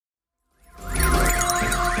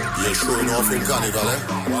They're showing off in Carnival, eh?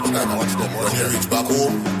 Watch them. When you reach back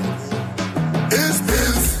home, it's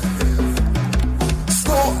bills.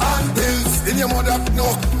 Snow and bills in your mother, no.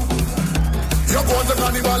 You're going to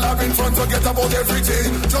Carnival, having fun, forget about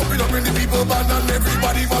everything. Jumping up in the people band and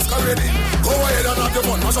everybody masquerading. Go ahead and have your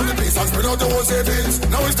fun, mash up the place and spread out the whole savings.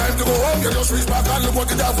 Now it's time to go home, you just reach back and look what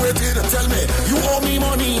it have waited. Tell me, you owe me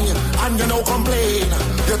money and you no complain.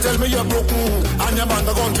 You tell me you're broken and your bank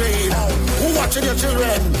gone drain. Who watching your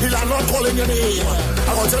children? The landlord calling your name.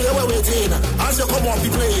 I'm gonna tell you we're waiting as you come off the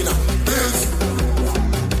plane. Bills,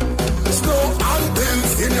 snow and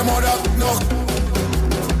bills in your mother, no.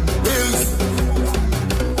 Bills,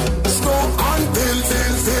 snow and bills.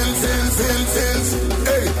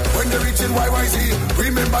 Hey, when you're reaching YYZ,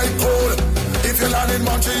 remember it cold. If you land in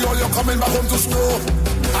Montreal, you're coming back home to snow.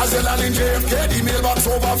 As you land in JFK, the mailbox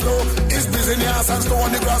overflow. It's busy in your ass and snow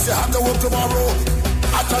on the grass, you have to work tomorrow.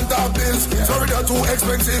 Atlanta bills, Florida too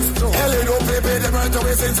expensive. LA don't pay them right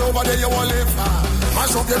away since over there you won't live.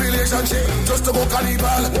 Mash up your relationship just to go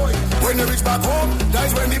Carnival. When you reach back home,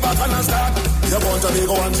 that's when the battle start. You're going to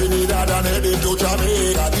Tobago and Trinidad and heading to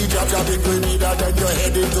Jamaica. The jab in Trinidad, then you're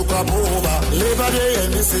heading to Crapova. Labor Day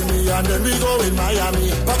and missing me and then we go in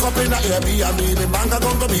Miami. Back up in the Airbnb, the bank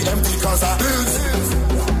account to be empty cause of bills.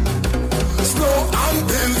 Snow and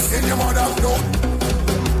bills in your mother, no.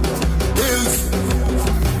 Bills.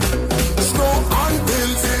 Snow and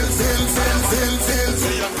bills.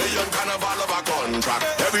 Million Carnival of a contract.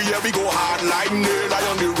 Every year we go hard like nail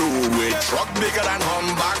on the road with truck bigger than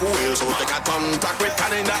humpback wheels. So take a contact with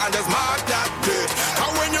Canada and just mark that day.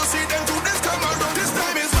 And when you see them do this come around, this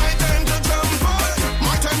time is my time to jump on,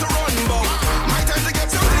 my time to run ball, my time to get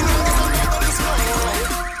something and get some out of this road.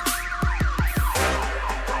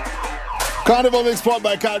 Carnival mixed pot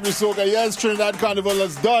by Cadbury Soca. Yes, Trinidad Carnival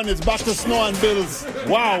is done. It's back to snow and bills.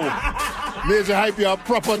 Wow. Major hype, you're a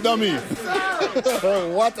proper dummy.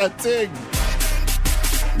 What a thing.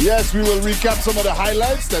 Yes, we will recap some of the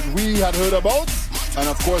highlights that we had heard about. And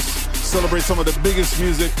of course, celebrate some of the biggest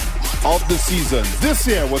music of the season. This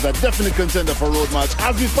year was a definite contender for Road March.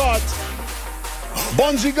 As we thought,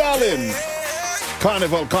 Bungie Garlin,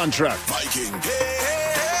 Carnival Contract. Viking.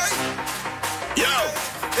 Yo.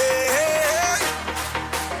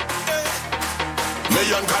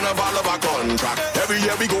 Million Carnival of a contract. Every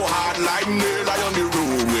year we go hard like nail on the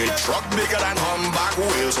road with truck bigger than humpback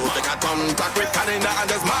wheels. So take a contact with Canada and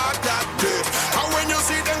just mark that day. And when you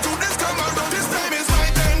see them do this come around, this time is my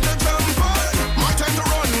time to jump on, my time to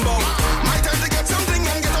run ball, my time to get something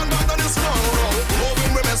and get on back on this long road.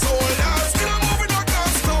 Moving with my soldiers, still I'm moving on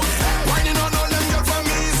gusto. Whining on all them girls from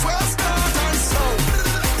east, west, north and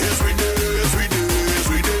south. Yes we do.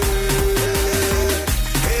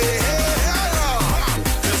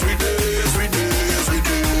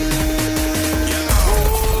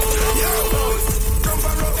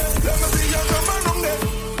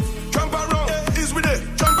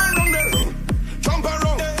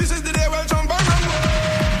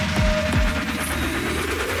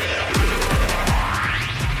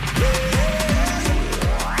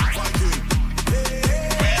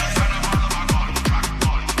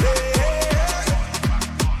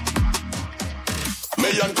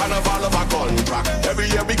 Carnival of a contract. Every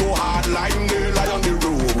year we go hard like nail on the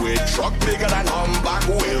road with truck bigger than humpback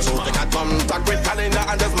wheels. So take a contact with Canada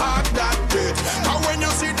and just mark that day. And when you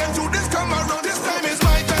see them do this come around, this time is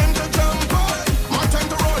my time to jump on, my time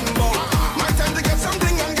to run ball, my time to get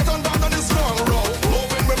something and get on down on this long road.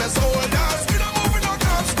 Moving with my soldiers, we don't moving on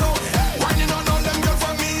cops now. Whining on all them girls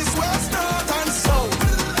from east, west, north and south.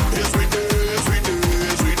 Yes we do.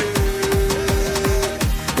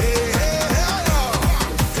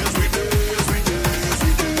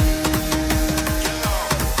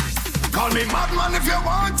 Call me madman if you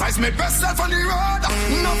want. Ice me best self on the road.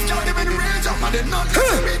 Enough y'all live in the rage up and they not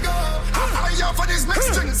let me go. I out for these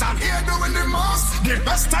mixed strings. I'm here doing the most. The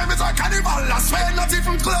best time is a carnival. I swear not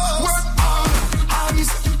even close. We're all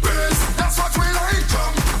hands raised. That's what we like.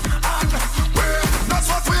 Jump and wave. That's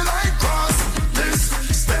what we like. Cross this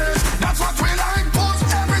stage. That's what we like. Put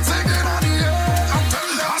everything in the air. I'm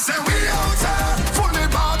telling you, I say we out there. Fully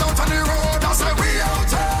bad out on the road. I say we out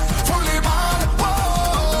there. Fully bad.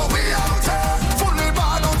 Whoa, we out there. Fully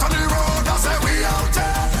bad out on the road. I say we out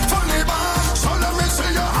there. Fully bad. So let me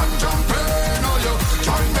see your hand jumping. Oh, you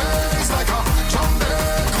join me. It's like a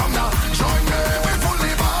jumping. Come now, join me. We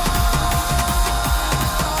fully bad.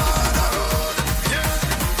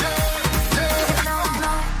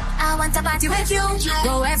 I want to party with you,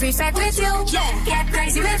 go every fete with you, get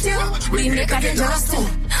crazy with you, we make a dangerous too.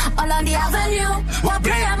 All on the avenue, what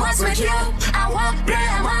play I must with you, I want play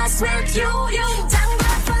I must with you.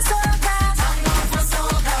 Tango for soca, tango for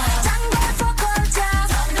soca,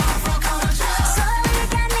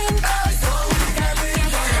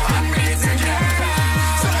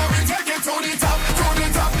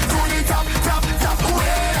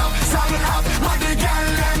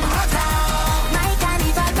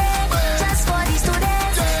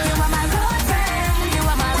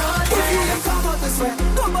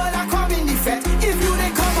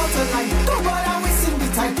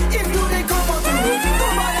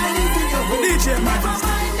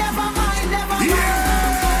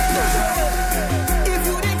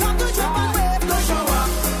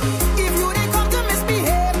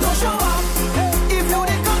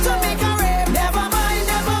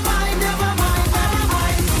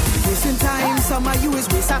 is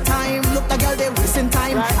waste of time. Look, the girl, they wasting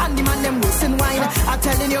time. And the man, them wasting wine. I'm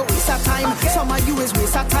telling you, waste of time. Some of you is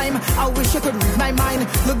waste of time. I wish you could read my mind.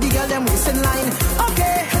 Look, the girl, them wasting line.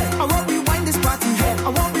 Okay, I won't rewind this party. I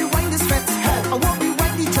won't rewind this fete. I won't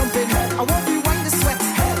rewind the jumping. I won't rewind the sweat.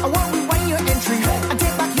 I won't rewind your entry. And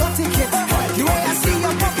take back your ticket. You ain't I see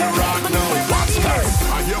your pocket. Right now, what's that?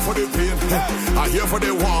 I'm here for the pain. I'm here for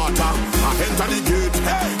the water. I enter the gate.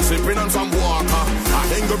 Sipping on some water. I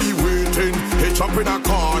ain't gonna be waiting. Hey, jump in a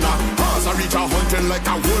corner. As I reach a hunting like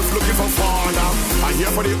a wolf looking for fauna. I'm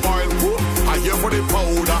here for the oil. I'm here for the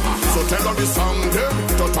powder. So tell on the song them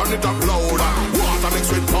to turn it up louder. Water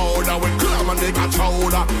mixed with powder. With glam and make a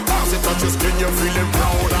chowder. As it touches skin, you're feeling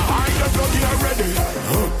prouder. I don't know you're ready.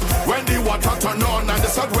 When the water turn on and the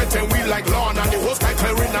sun wetting, we like lawn. And the hose guy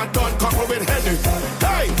clearing and done couple with Henny.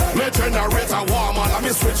 Hey, me generator warmer. Let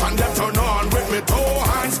me switch and them turn on. With me two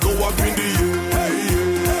hands go up in the air.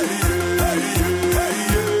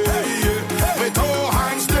 Me two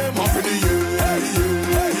hands them up in the air.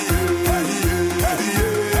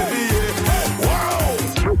 Wow!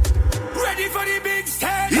 Ready for the big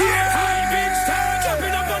stage? Yeah! Big stage,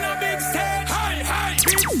 jumping up on a big stage. Hi,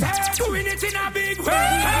 big stage, doing it in a big way.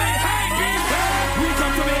 Hi, big stage. We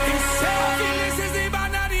come to make it safe. This is the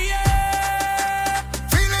band of the air.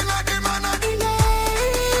 Feeling like the man of the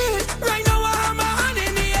night. Right now I have my hand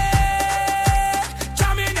in the air.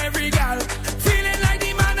 Jamming every gal. Feeling like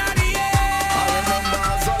the man of the air. I remember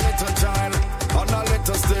as a little child on a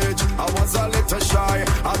little stage. I was a little shy.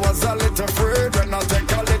 I was a little afraid when I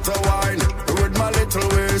take a little wine. With my little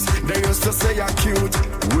ways, they used to say I'm cute.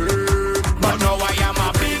 Word. But now I am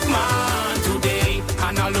a big man today,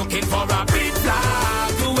 and I'm looking for a big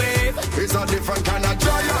flag to wave. It's a different kind of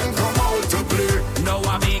giant come out to play. No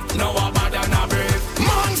a big, no a bad and a brave.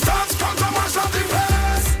 Monsters come to mash up the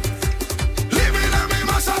place. Leave me, let me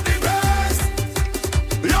mash up the place.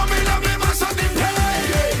 Love me, let me mash up the place.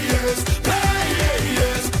 Yes,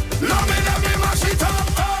 yes. Love me, let me mash it up.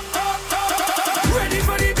 Ready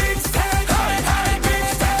for the big stage? Hi, big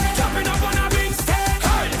stage. Jumping up on a big stage.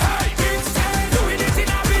 Hi, big stage. Doing it in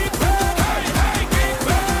a big way. Hi, big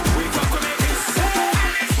way. We come to make it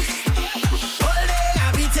safe. All day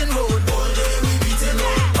I beating road. All day we beating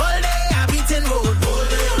road. All day I beating road. All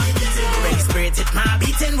day we beating road. Ready spirit it, my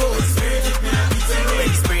beating road.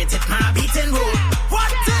 Ready spirit it, my beating road.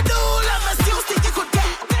 What to do? Let me see you think you could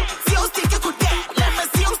get. See you think you could get. Let me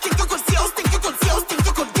see you think you could. See you think you could. See you think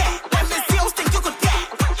you could get. Let me see you think you could get.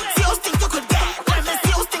 See you think you could get. Let me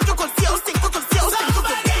see you think you could. See you think you could. See you think you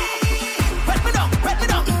could get. Wet me down, wet me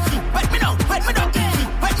down, wet me down, wet me down,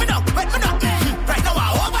 wet me down, wet me down. Right now I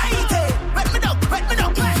overeat it. Wet me down, wet me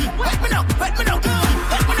down, wet me down, wet me down,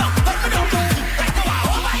 wet me down, wet me down. Right now I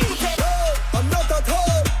overeat it. I'm not at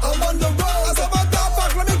home. I'm on the road. As a matter of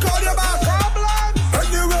fact, let me call you back.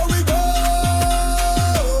 Anywhere we go.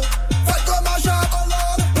 Fight go mash up.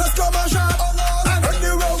 Let's go mash up. And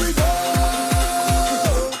anywhere we go.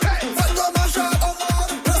 Fight go mash up.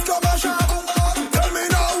 Let's go mash up. Tell me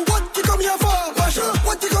now, what you come here for? Mash up.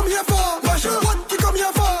 What you come here for? Mash up. What you come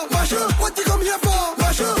here for? Mash up. What you come here for?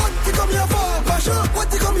 Mash up. What you come here for? Mash up.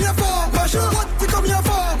 What you come here for? Mash up. What you come here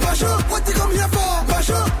for? Mash up. What you come here for? Mash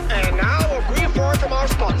up. And now a brief word from our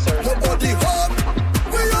sponsors. Nobody home,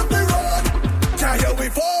 we on the road. Can't hear we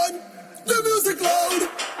phone, the music loud.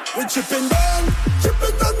 We chipping down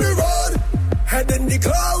on the road. Head in the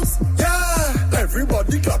clouds, yeah.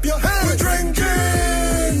 Everybody clap your hands. We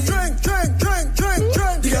drinking, drink.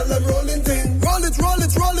 The girl I'm rolling thing. Roll it.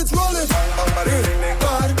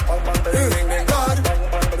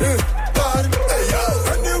 Bad. Hey yo,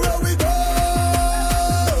 anywhere we go.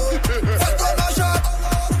 Let's go mash up.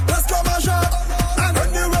 Let's go mash up. And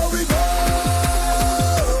anywhere we go.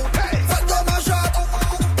 Let's go mash up.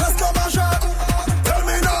 Let's go mash up. Tell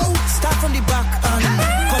me now. Start from the back and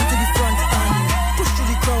come to the front and push through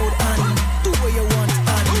the crowd and do what you want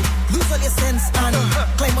and lose all your sense and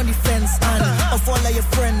climb on the fence and follow your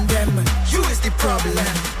friend them. You is the problem.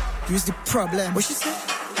 You is the problem. What she said?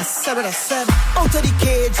 I said what I said. Out of the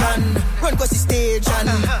cage and run across the stage and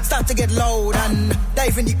start to get loud and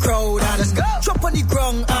dive in the crowd and drop on the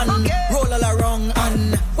ground and roll all around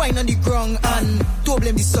and whine on the ground and don't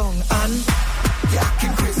blame the song and you're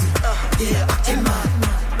acting crazy. Yeah, acting mad.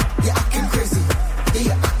 You're acting crazy.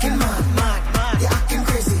 Yeah, acting mad. You're acting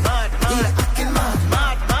crazy. Yeah, acting mad.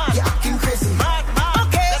 You're acting crazy.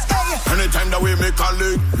 Okay, Anytime that we make a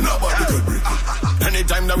link, nobody could break it.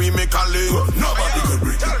 Anytime that we make a link, nobody could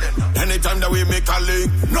break it. Anytime that we make a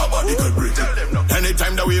link, nobody could break it.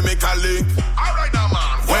 Anytime that we make a link, alright now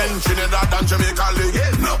man. When Trinidad and Jamaica link,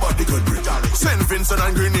 nobody could break it. St. Vincent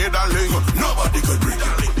and Grenada link, nobody could break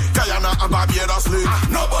it. Guyana and Barbados link.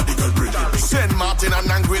 Nobody can break it. Saint Martin and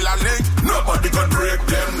Anguilla link. Nobody can break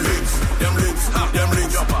them links. Them links, them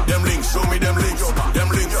links, them links. Show me them links. Them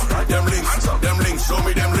links, them links, them links. Show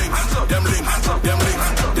me them links. Them links, them links,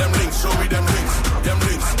 them links. Show me them links. Them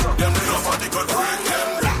links, them links. Nobody can break them.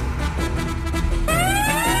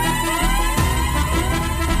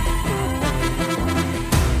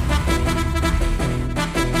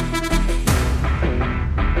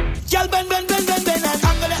 Girl, bend, bend, bend, bend, bend, and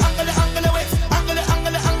angle it, angle it, angle it, waist, angle it,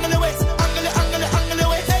 angle it, angle it, waist, angle it, angle it, angle it,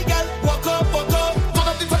 waist. Hey, girl, walk up, walk up, turn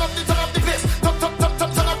up the, turn up the, turn up the place, turn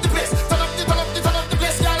up the place, turn up the, turn up the, turn up the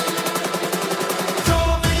place, girl. Show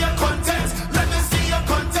me your content, let me see your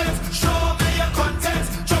content. Show me your content,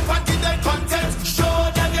 jump and give them content. Show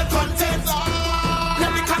them your content.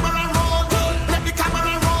 Let the camera roll, let the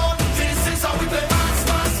camera roll. This is how we play. Fast,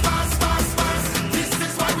 fast, fast, fast, fast. This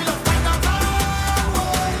is why we love Carnival.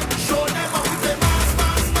 Show them how we play. Fast,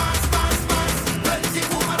 fast, fast, fast, fast. Plenty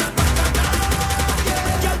woman and Carnival.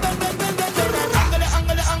 Girl, bend, bend, bend, bend, bend. Angle it,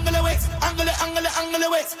 angle it, angle it, waist. Angle it, angle it, angle it,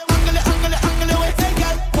 waist. Angle it, angle it, angle it, waist. Hey,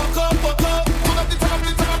 girl, walk up, walk up. Turn up the, turn up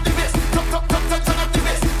the, turn up the bass. Turn up the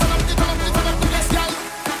bass. Turn up the, turn up the, turn up the bass, girl.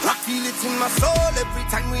 I feel it in my soul every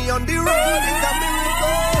time we on the road. It's a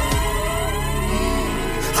miracle.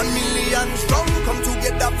 A million strong come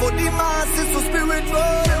together for the masses so spiritual.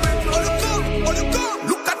 All you come.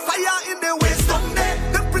 Look at fire in the waist someday.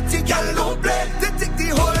 Them pretty girl don't play. They take the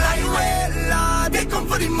whole highway. Lord, they come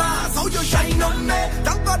for the mass. How you shine on me.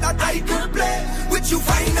 Thank God that I could play with you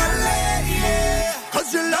finally. Yeah.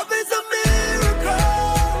 Cause your love is a miracle.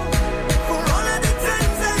 For all of the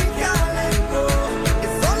times I can't let go.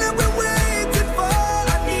 It's all that we're waiting for.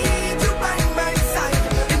 I need you by my side.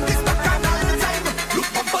 In this bacchanal time,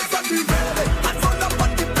 look up us on the red. I fall up on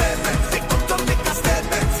the pavement. They come to make a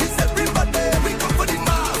statement. It's everybody. We come for the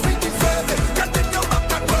mass. We deserve it. Can't take your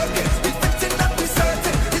back and work it. We fitting and we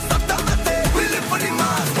certain. It's automatic. We live for the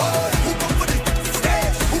mass. Boy, who come for the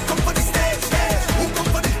stage? Who come for the stage? Who come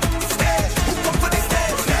for the stage? Who come for the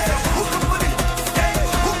stage? Who come for the stage?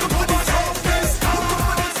 Who come for the stage? Who come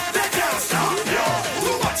for the stage? They can't stop you.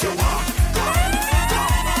 Do what you want.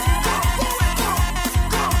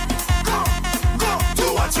 Go. Do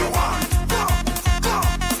what you want.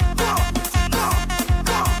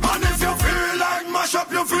 And if you feel like mash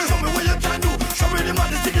up your feel, show me what you can do. Show me the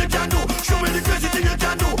maddest thing you can do. Show me the crazy thing you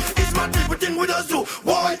can do. It's my people thing with us do.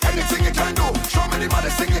 Boy, anything you can do. Show me the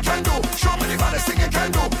maddest thing you can do. Show me the maddest thing you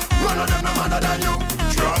can do. Run on them, no matter than you.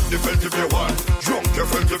 Drop the felt if you want. Drunk your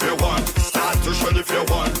felt if you want. Start to shell if you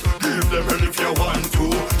want. Give them hell if you want to.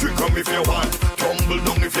 Drink them if you want. Tumble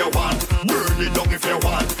down if you want. Burn it down if you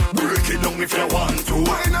want. Break it down if you want to.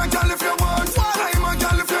 Wine a girl if you want. Climb a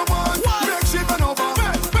girl if you want. Make she bend over.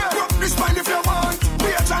 Rock the spine if you want.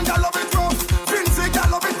 Bitch and girl love it rough. Princey girl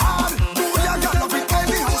love it hard. Booyah girl love it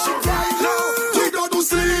anyhow she right now. We don't do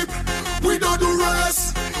sleep. We don't do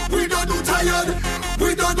rest. We don't do tired.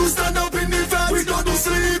 We don't do stand up in the fence. We don't do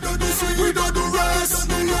sleep. We don't do rest.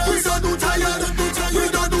 We don't do tired. We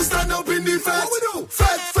don't do stand up in the fence. What we do?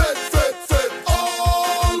 Fet.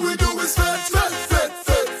 All we do is fet.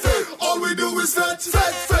 All we do is fet.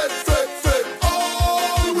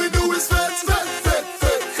 All we do is fet.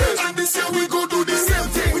 And this year we go do the same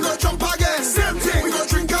thing. We go jump again. Same thing. We go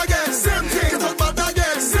drink again. Same thing. Get up bad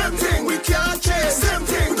again. Same thing. We can't change. Same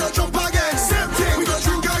thing. We go jump again. Same thing. We go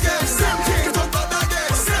drink again. Same thing. Get up bad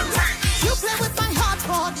again. Same thing. You play with my heart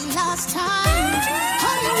for the last time.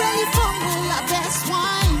 How you really fumble our best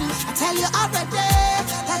wine? I tell you already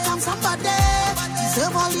that I'm somebody.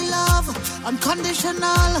 Deserve all the love,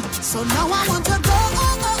 unconditional. So now I want to go.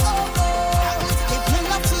 Give me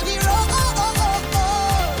love to the road.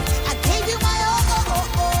 I gave you my all.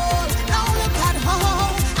 Now look at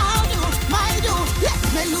home. I'll do my do. Let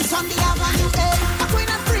me loose on the avenue. I'm going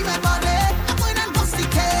and free my body. I'm going and bust the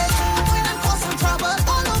cage. I'm going and cause some trouble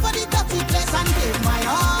all over the dirty place and give my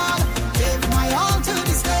all to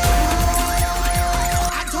the stage.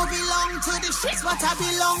 I don't belong to the streets, but I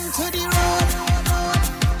belong to the road.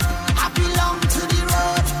 I belong to the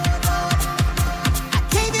road. I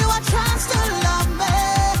gave you a chance to love me.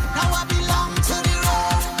 Now I belong to the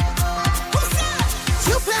road. Who's that?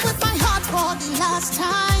 You play with my heart for the last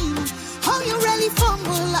time. How you really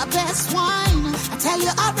fumble our best wine? I tell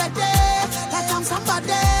you already that I'm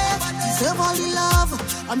somebody. Deserve all the love,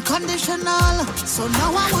 unconditional. So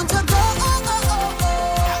now I want to go.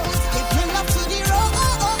 Give me love to the road.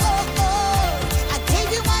 I gave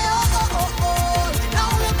you my all. Now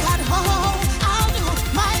look at home. I'll do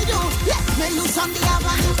my do. Let me loose on the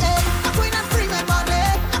avenue. I'm going and free my body.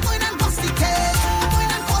 I'm going and bust the cage. I'm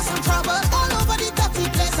going and cause some trouble all over the dirty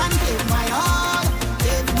place and give my all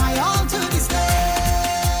to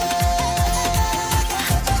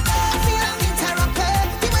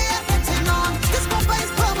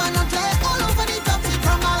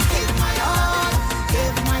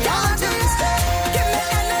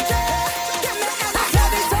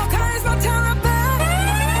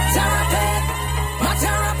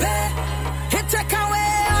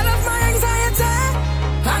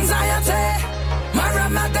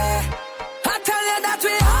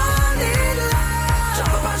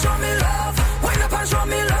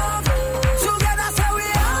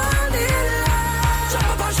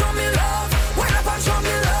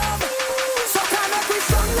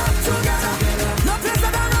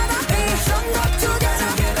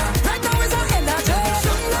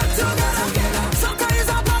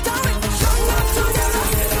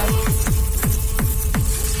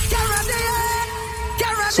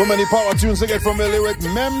So many power tunes to get familiar with.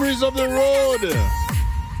 Memories of the Road.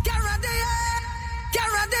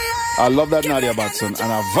 I love that Nadia Batson,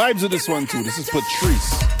 and I vibes with this one too. This is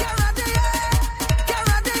Patrice.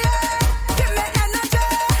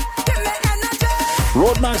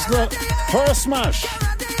 Roadmaster, her smash.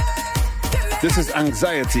 This is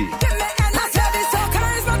Anxiety.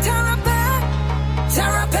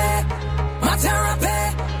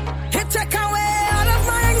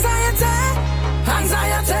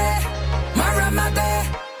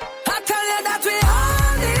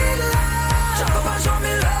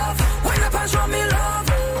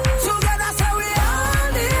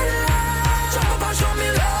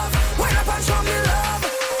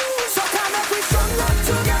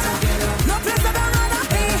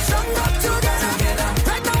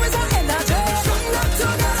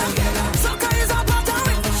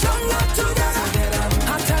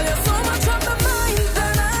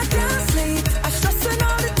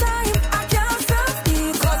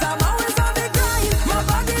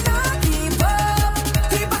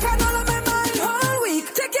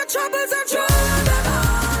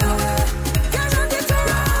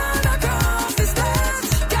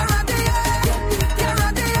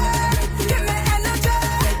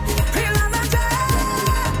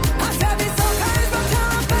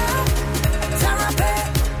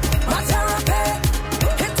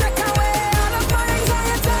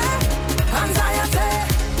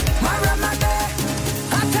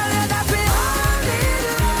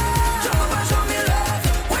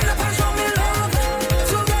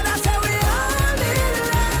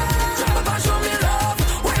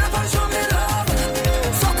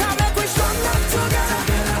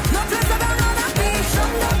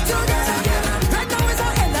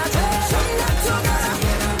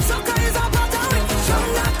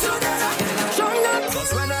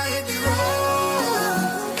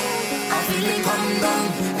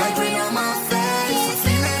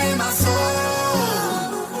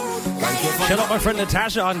 Shout out my friend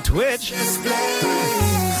Natasha on Twitch. If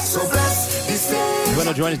you want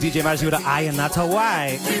to join us, DJ Magic with an I, and that's a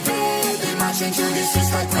Y. On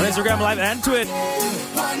Instagram Live and Twitch.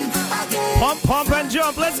 Pump, pump, and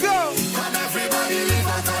jump. Let's go. Come everybody, live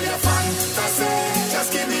out all your fantasy.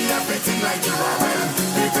 Just give me everything like you are well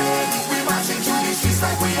prepared. We marching through the streets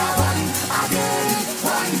like we are one again.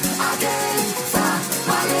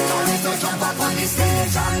 My little little jump up on the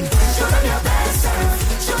stage and show them your best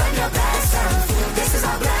self. Show them your best self. This is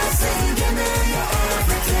a blessing. Give me your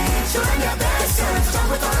everything. Show them your best self. Jump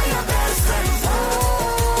with all your best friends. Oh,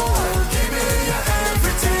 give me your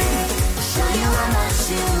everything. Show you how much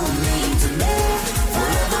you mean to me.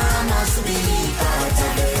 Forever I must be part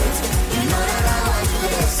of it. You know that I want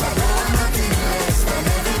this. I don't want nothing less than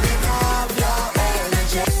every bit of your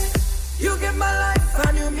energy. You give my life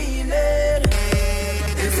and you mean it.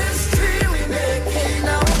 This is true, we making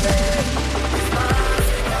our way.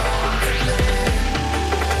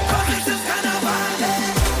 This is kind of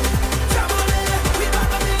violent. Jamole, we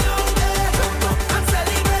back on the old day. And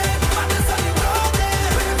celebrate, but this is the road day.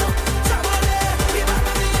 Jamole, we back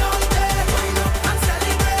on the old day. And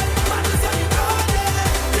celebrate, but this is the road day.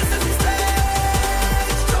 This is the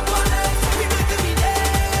stage. Jump on it, we make it be day.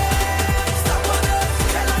 Stop on it,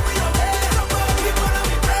 tell them we don't care. Jump on, we wanna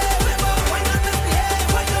be brave. Why not misbehave?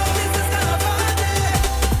 Why not? This is kind of violent.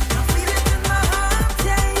 I feel it in my heart,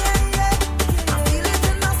 yeah, yeah, yeah. I feel it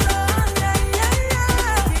in my soul, yeah, yeah,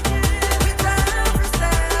 yeah. We time for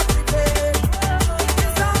celebrate.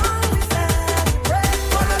 It's all we celebrate.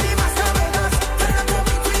 Wanna be myself with us? Tell them to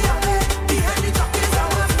meet we on it. Behind the talk is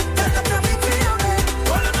ours. Tell them to meet we on it.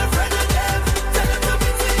 All of my friends are them. Tell them to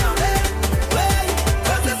meet we on it. Wait,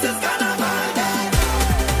 'cause this is kind of violent.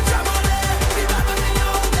 Jam on it, we back on the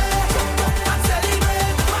old day. And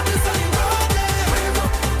celebrate, but this is the road day.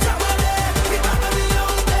 Jam on it, we back on the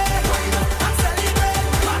old day. And celebrate,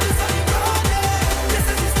 but this is the road day. This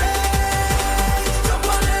is the stage. Jump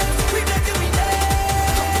on it, we make it we day.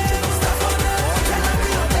 Stop on it, tell them we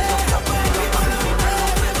don't care. Jump on it, we wanna be brave.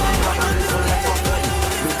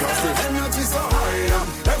 Because the energy so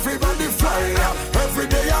high, everybody fly. Every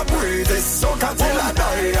day I breathe, it's soca till I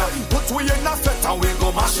die. Put we in a fet and we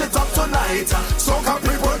go mash it up tonight. Soca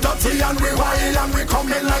people dirty and we wild and we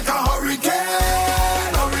coming like a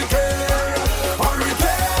hurricane. Hurricane.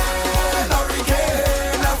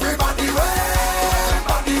 Everybody red,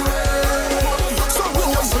 body red. So when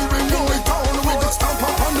you see we know it down, we just stamp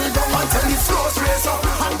up on the ground until the floors raise up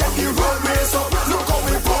and then the road raise up. Look how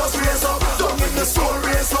we pose raise up, down in the soul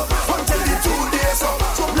raise up until the 2 days up.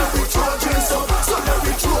 So now we throw drinks up,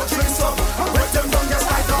 and let them down just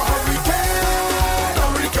like a hurricane.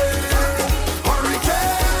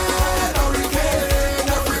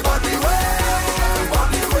 Everybody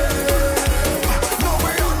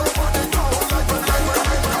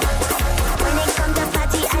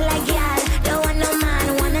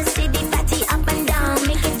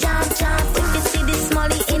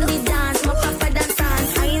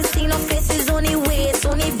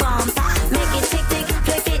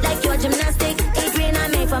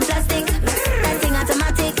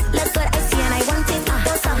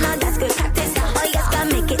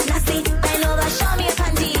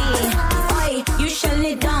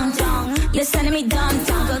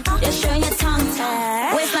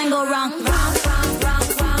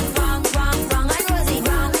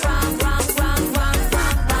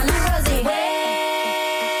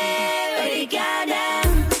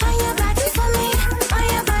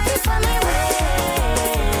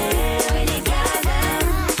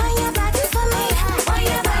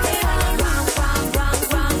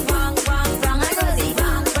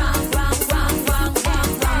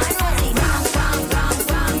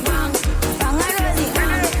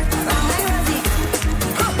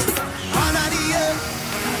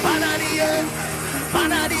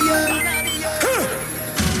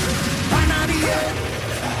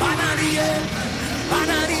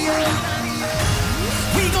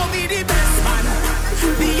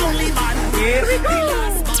only man. Here we go. The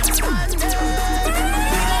last man standing.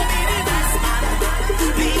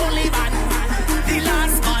 The only man, the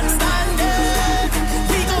last man standing.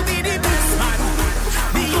 We gon' be the best man,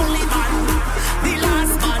 the only man, the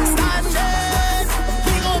last man standing.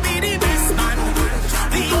 We gon' be the best man,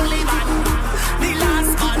 the only man, the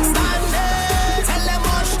last man standing. Tell them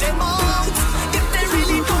wash them out if they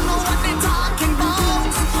really don't know what they're talking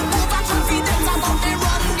about. Overconfident about they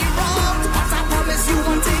run the road, but I promise you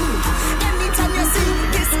one thing. Anytime you see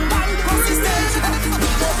this band cross the stage, we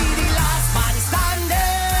gon' be the last man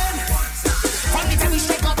standing. From the time we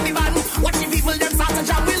shake up the band, watching people them start to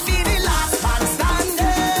jam, we'll be the last man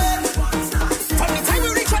standing. From the time we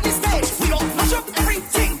reach on the stage, we don't mash up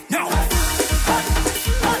everything. No.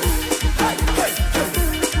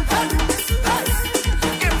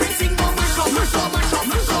 Everything go mash up, mash up, mash up,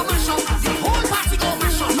 mash up, mash up. The whole party go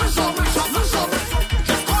mash up, mash up, mash up, mash up.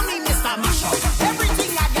 Just call me Mr. Mash Up.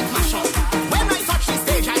 Everything I get mash up. When I touch the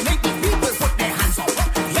stage, I make the people put their hands up.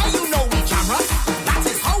 Yeah, you know we camera. That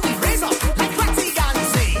is how we raise up. Like Ratty and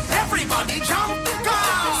say, everybody jump.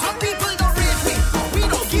 Some people don't rate me, but we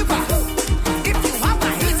don't give up. If you have a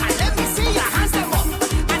hate, let me see your hands them up.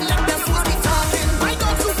 And let them know we talking. Why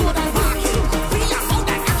don't you go that market? We are out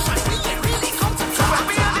that action. We ain't really come to talk.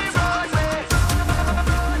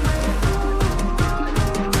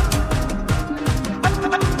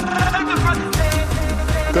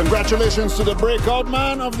 Congratulations to the breakout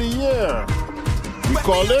man of the year. We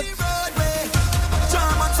called it.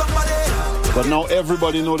 But now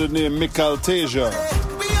everybody know the name Mikal Tasia.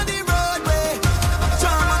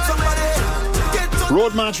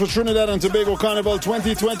 Road March for Trinidad and Tobago Carnival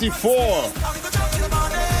 2024.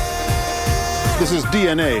 This is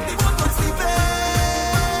DNA.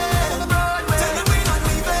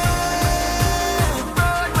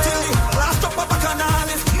 Last up of a canal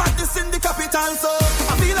is madness in the capital, so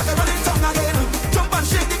I feel like I'm running tongue again. Jump and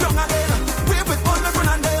shake the ground again. Wave with all my friend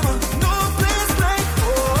and them. No place like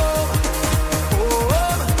home.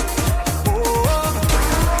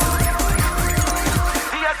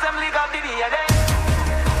 The assembly got the DNA.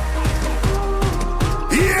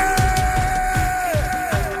 Yeah!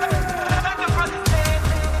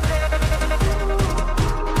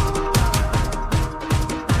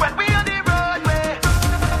 When we on the roadway,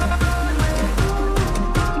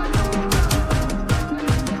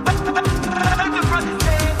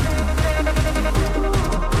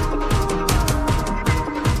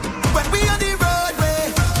 when we on the roadway,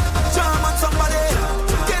 jam on somebody,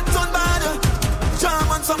 get on bad,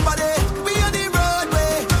 jam on somebody. We on the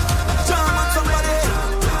roadway, jam on somebody,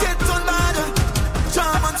 get on bad,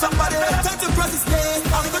 jam on somebody. Time to cross the stage,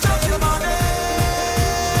 I'm gonna jump in the morning.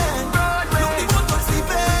 Look, the one was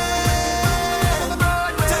sleeping.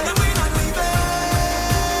 Tell them we not leaving.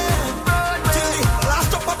 Till the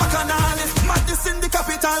last up of a canal is madness in the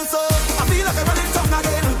capital, so I feel like I'm running tongue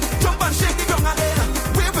again. Jump and shake the ground again.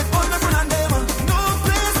 Wave with all my friend and them. No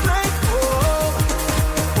place like home.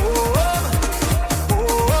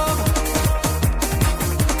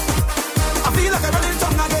 I feel like I'm running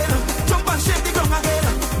tongue again. Jump and shake the ground again.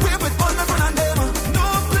 Wave with all my friend and them. No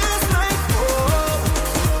place like home.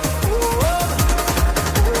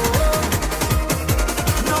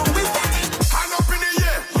 No, we Hand up in the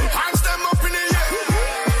air, hands them up in the air.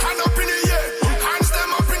 Hand up in the air, hands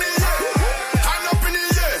them up in the air. Hand up in the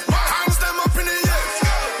air, hands them up in the air.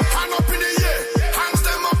 Hand up in the air, hands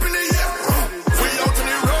them up in the air. We out on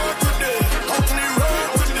the road today, out on the road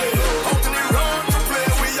today, out on the road to play.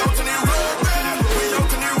 We out on the road, we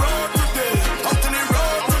out on the road today, out on the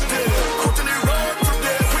road today, out on the road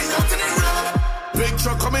today. We out on the road. Big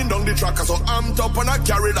truck coming down the track, so I'm top and I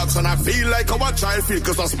carry that, and I feel like our child feel,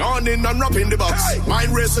 cause this morning I'm rapping the box.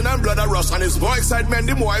 Mind racing and blood a rush, and his more excitement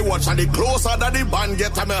the more I watch, and the closer that the band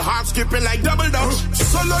get, and my heart skipping like double dutch.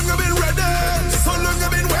 So long I've been ready, so long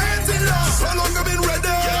I've been waiting, so long I've been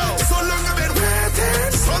ready, so long I've been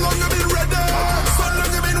waiting, so long I've been ready, so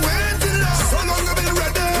long I've been waiting, so long I've been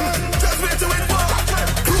ready. Just wait till it work.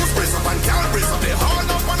 Cruise brace up and can't brace up, they horn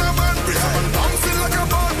up on a van, brace up and bouncing like a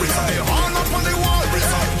ball, brace up, they horn up on the wall,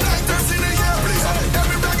 brace up, lighters in the air, brace up,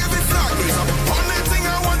 every flag, every flag, brace up. Only thing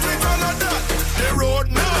I want with all of that, the road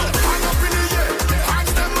now. Hand up in the air,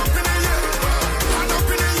 hands them up in the air, hand up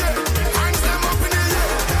in the air, hands them up in the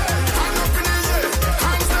air, hand up in the air,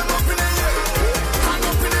 hands them up in the air, hand up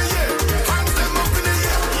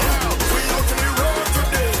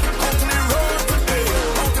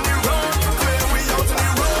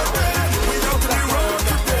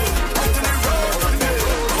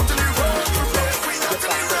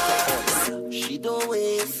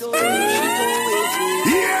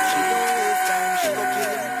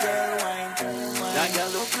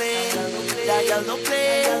play. That girl don't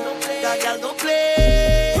play. That girl don't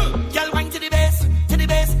play. Girl, wine to the bass, to the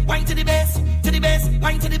bass, wine to the bass, to the bass,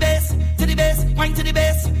 wine to the bass, to the bass, wine to the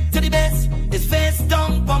bass, to the bass. It's face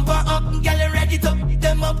down, bumper up, girl, ready to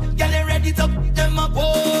them up, girl, ready to them up.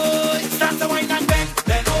 Oh, start to wine and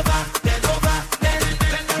bend over, bend over,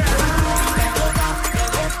 bend around, bend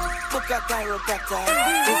over. Book a chiropractor,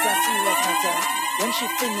 it's a serious matter. When she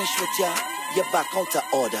finish with ya, you're back out of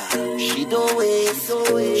order. She don't waste,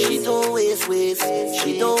 she don't waste,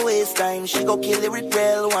 she don't waste time. She go kill it with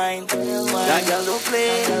real wine. That girl don't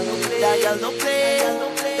play, that girl don't play,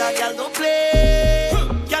 that girl don't play.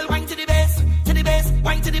 Girl, wine to the bass, to the bass,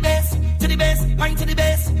 wine to the bass, to the bass, wine to the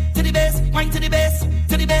bass, to the bass, wine to the bass,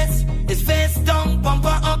 to the bass. It's face down,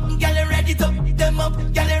 bumper up, girl, ready to them up,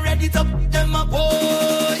 girl, ready to them up.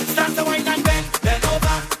 Oh, start to wine and bend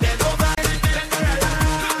over, bend over.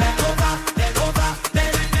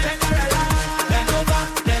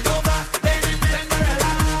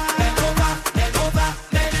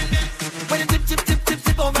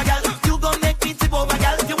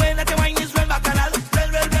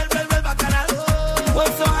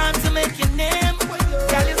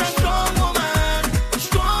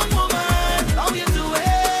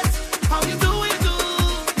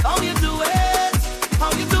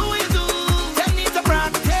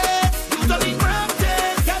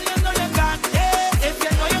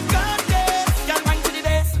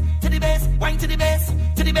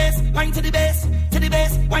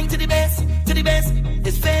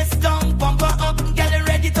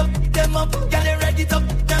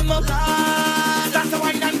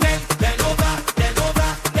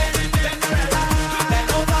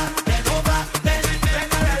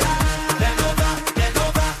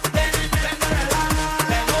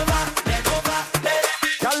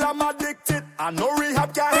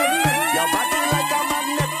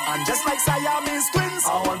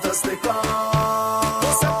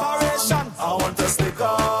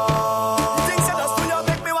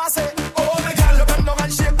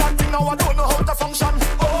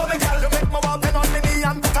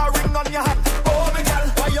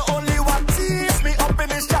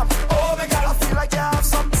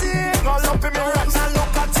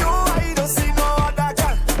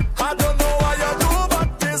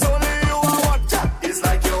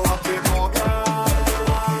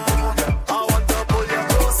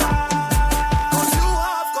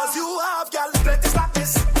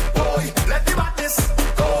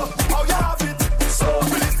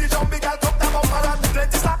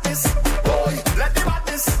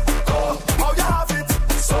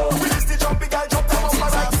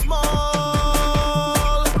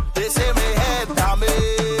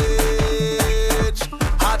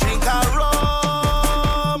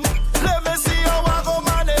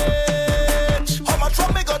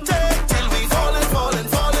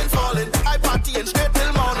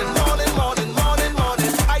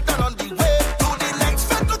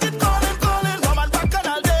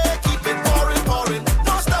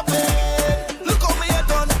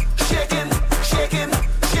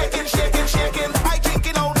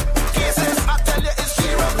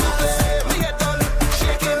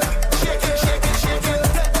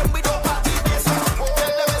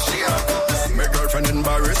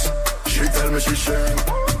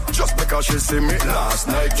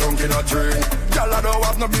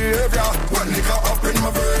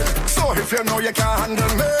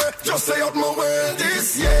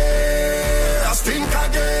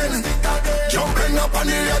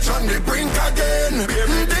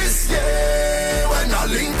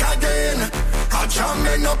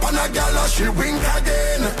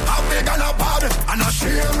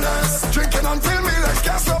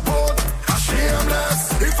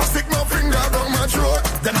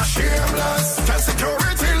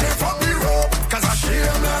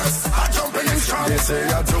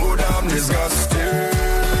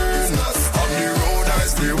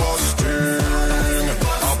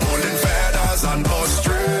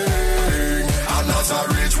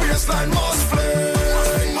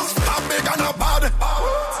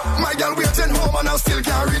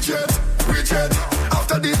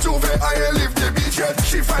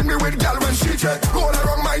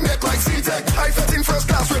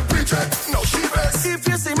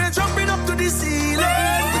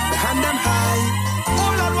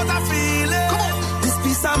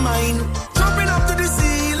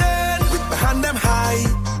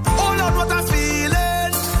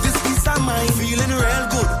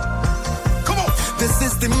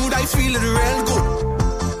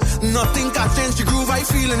 Nothing can change the groove, I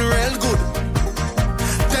feeling real good.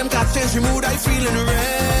 Them can change the mood, I feeling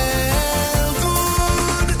real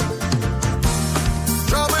good.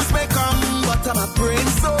 Troubles may come, but matter my brain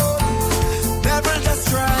so. Never just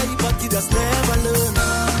try, but you just never learn.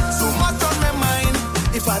 So much on my mind,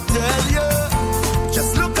 if I tell you,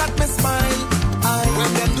 just look at me smile.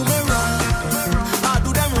 When them do me wrong, I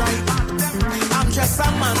do them right. I'm just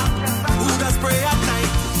a man who does pray at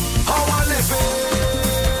night. How I live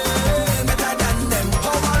it, better than them.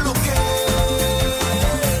 How I look it,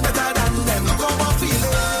 better than them. Look how I feel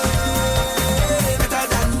it, better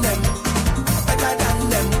than them. Better than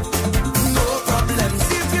them, no problem.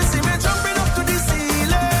 See if you see me jumping up to the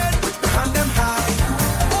ceiling, and them high.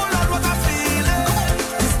 Oh Lord, what I feel it,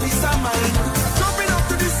 this peace of mind. Jumping up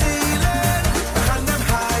to the ceiling, and them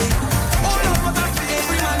high. Oh Lord, what I feel.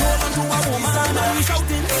 Every man hold on to a woman and we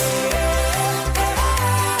shouting.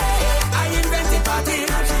 I invented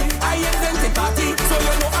party, so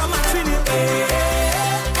you know I'm actually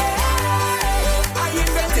I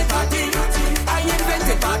invented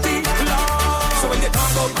party, Lord. So when they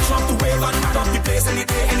talk about push up to wave and mad up the place any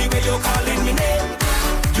day, anyway you're calling me name.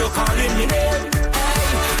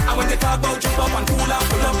 And when they talk about jump up and cool up,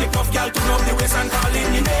 pull up the puff, girl, turn up the waist and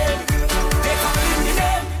calling me name. They calling me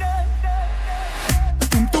name.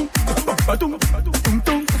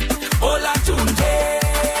 Hola, Tunde.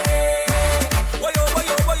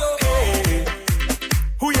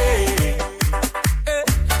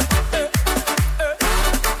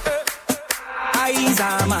 A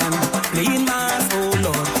man playing mass, oh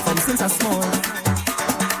Lord, from since I small.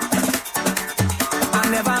 I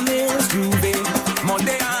never miss you, babe.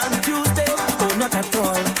 Monday and Tuesday, oh not at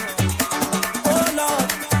all. Oh Lord,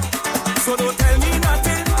 so don't tell me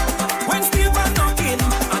nothing when Steve was knocking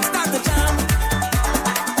and start the jam.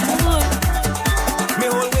 Me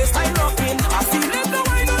always time rocking, I feel it the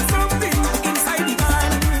wine or something inside the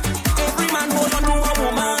van. Every man hold on to a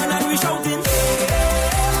woman and we shouting.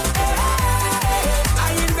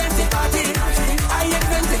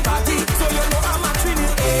 Party, so you know I'm actually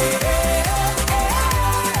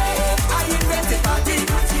I invented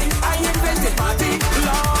party,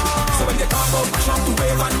 Lord. So when they talk about push up to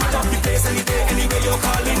wave and mad up the place any day, anyway you're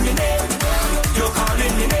calling me name.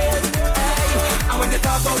 And when they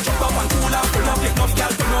talk about jump up and cool up, pull up the cuff,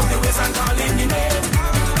 girl, turn up the waist and calling me name.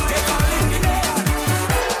 They calling me name.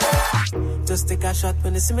 Just take a shot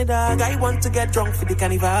when you see me, dog. I want to get drunk for the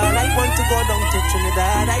carnival. I want to go down to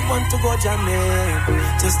Trinidad. I want to go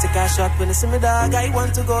jamming. Just take a shot when you see me, dog. I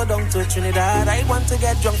want to go down to Trinidad. I want to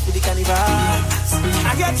get drunk for the carnival.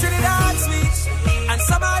 I get Trinidad sweet, and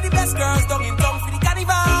some of the best girls down in town for the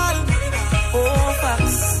carnival. Oh,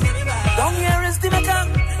 facts. Down here is the Mecca.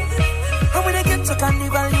 And when I get to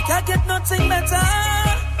carnival, you can't get nothing better.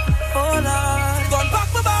 Oh, Lord. Gone back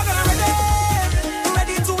my bag and I'm ready.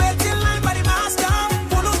 Ready to wait till line by the master.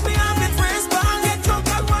 Pull up me and with wrist band. Get drunk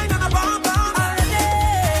and wine on a bar.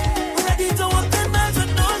 Ready to walk 10 miles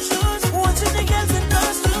with no shoes. Watching the girls in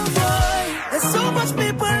costume, boy. There's so much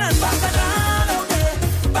people and bacchanal out there.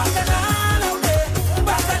 Bacchanal out there.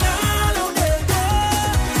 Bacchanal out there.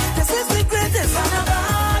 This is the greatest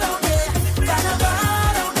carnival out there.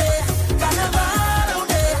 Carnival out there. Carnival out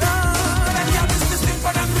there. And yeah, this is the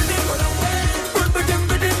for them to live.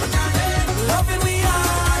 Loving we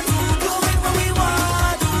are, do it when we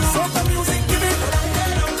want to. So the music give it.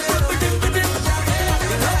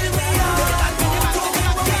 Loving we are, do it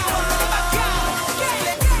when we want.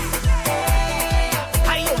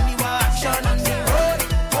 I only want action on the road.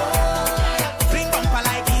 Fling bumper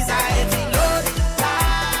like he's a heavy load.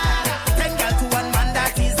 10 girl to one man,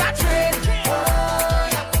 that is a trade.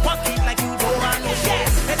 Walk it like you don't want no shit.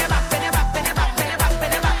 Bend it back, bend it back, bend it back, bend it back,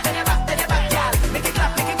 bend it back, bend it back, bend it back, girl. Make it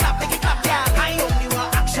clap, make it clap, make it clap, girl. I only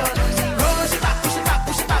want action on the road. Push it back, push it back,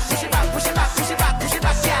 push it back, push it back, push it back, push it back, push it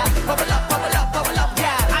back, girl. Bubble up, bubble up, bubble up,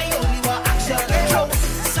 girl. I only want action on the road.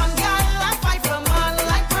 Some girl I fight for man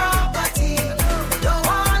like property. Don't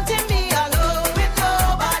want him be alone with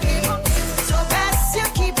nobody. So best you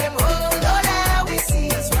keep him hold, don't let we see.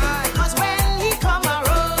 Cause when he come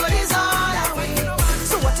around, he's all away.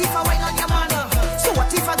 So what if I wine on your man? So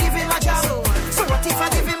what if I give him a jam? So what if I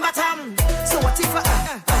give him batam? So what if I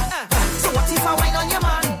so what if I wine on your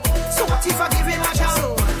man? So what if I give him a jam?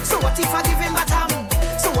 So what if I give him batam?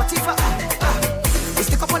 So what if I we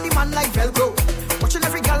stick up on the man like Velcro, watching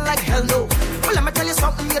every girl like hell no. Well, let me tell you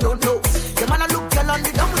something you don't know. Your man a look girl on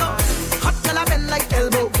the down low. Hot girl a bend like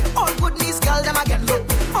elbow. All good knees girl them a get low.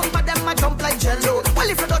 But them a jump like jello. Well,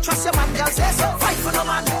 if you don't trust your man, girl say so. Fight for no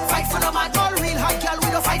man, fight for no man. All real hot girl we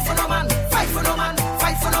don't fight for no man. Fight for no man,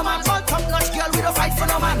 fight for no man. All top notch girl we don't fight for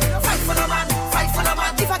no man. Fight for no man, fight for no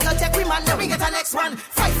man. If a girl take we man, then we get a next one.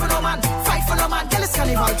 Fight for no man, fight for no man. Girl it's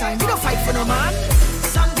carnival time, we don't fight for no man.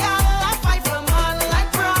 Some girl I fight for man like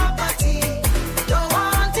property. Don't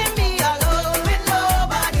want him be alone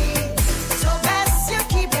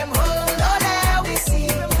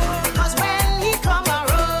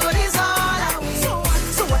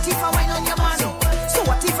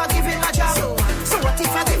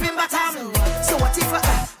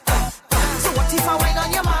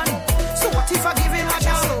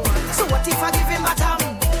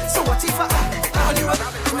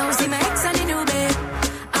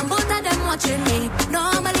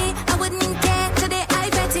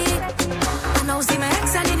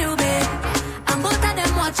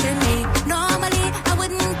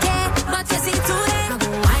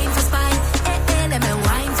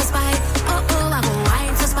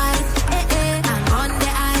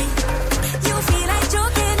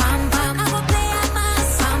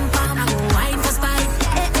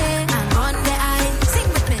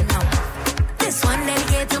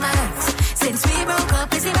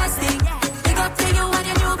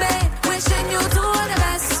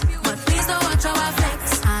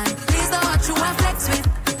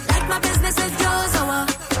promise is yours,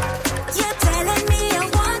 you're telling me you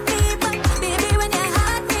want me, but baby, when you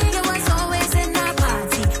had me, you was always in that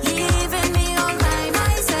party, leaving me all by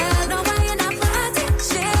myself. Now why you not party,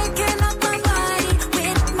 shaking up my body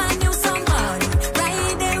with my new somebody,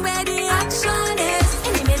 right there where the action is.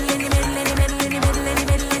 In the middle, in the middle, in the middle, in the middle, in the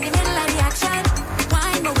middle, in the middle of the action.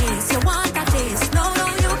 Wind my waist, you want that taste? No, no,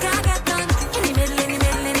 you can't get done. In the middle, in the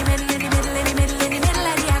middle, in the middle, in the middle, in the middle, in the middle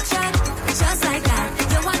of the action. Just like that,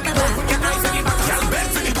 you want the back.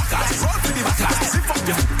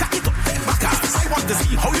 I want to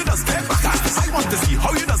see how you does take back. I want to see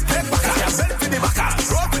how you does take back. Yeah, belt to the back,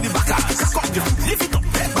 drop to the back, cock up your foot, lift it up,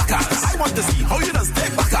 take back. I want to see how you does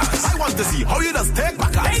take back. I want to see how you does take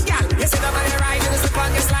back. Hey, girl, you sit up on your ride and you slip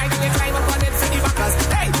on your slide and you climb up on it for the backers.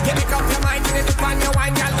 Hey, you make up your mind and you dip on your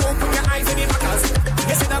wine, girl, open your eyes for the backers.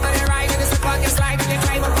 You sit up on your ride and you slip on your slide and you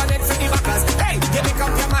climb up on it for the backers. Hey, you make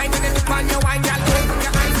up your mind and you dip on your wine, girl, open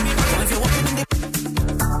your eyes for the backers. If you're walking in the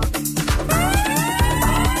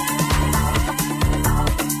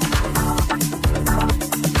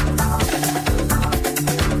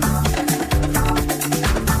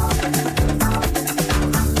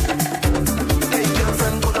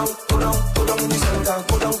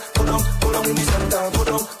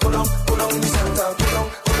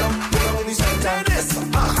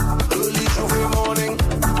early Tuesday morning,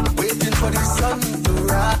 waiting for the sun to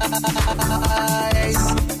rise.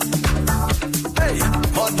 Hey,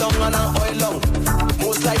 hot down and an oil long,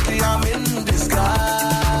 most likely I'm in disguise.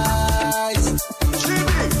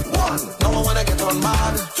 One, now I wanna get on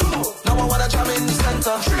mad. Two, now I wanna jam in the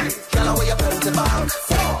center. Three, girl, away your belt back.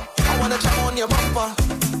 Four, I wanna jam on your bumper.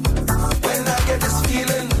 When I get this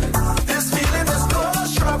feeling is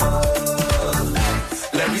cause trouble.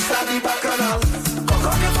 Let me start the bacchanal. Cock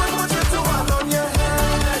up your foot, put your two hand on your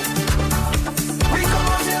head. We come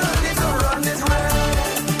out here and need to run this red.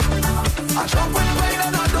 I jump with pain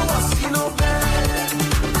and I don't want to see no bed.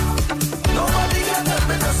 Nobody can tell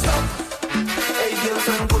me to stop. Hey,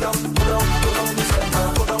 girlfriend, put up in the center.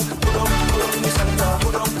 Put up in the center.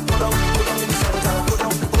 Put up in the center. Put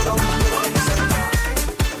up in the center.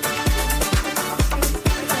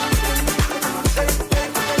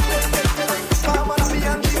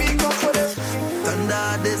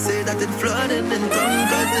 They say that it's flooding in town,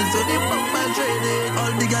 cause it's so deep up my training.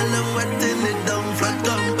 All the gal them wetting it down, flat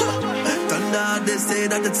come. Thunder, they say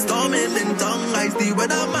that it's storming in town. I see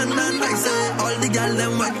weatherman and I say all the gal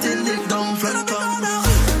them wetting it down, flat come.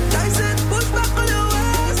 I said push back on your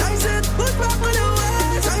ways. I said push back on your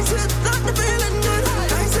ways. I said not the feeling good.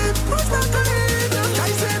 I said push back on it.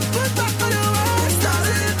 I said push back on your ways. I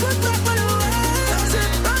said push back on your ways. I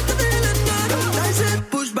said not the feeling good. I said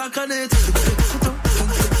push back on it.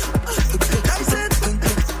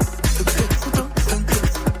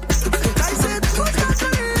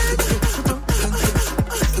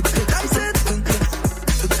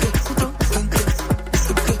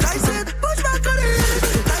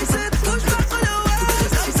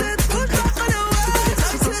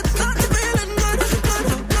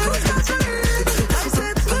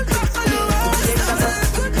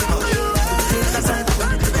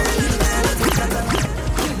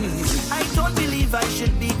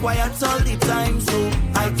 Quiet all the time, so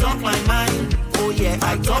I talk my mind. Oh yeah,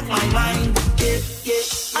 I talk my mind. Yeah, yeah.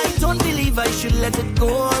 I don't believe I should let it go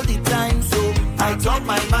all the time, so I talk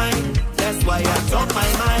my mind. That's why I talk my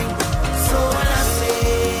mind. So when I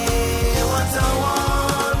say what I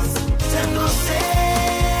want, them go say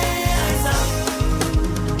I stop.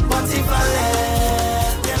 But if I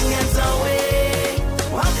let them get away,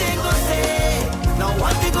 what they go say? Now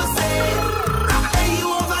what they go say? Hey, you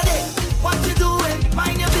over there, what you doing?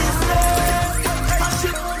 Mind your business.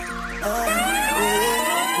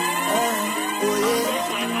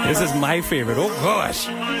 This is my favorite. Oh gosh.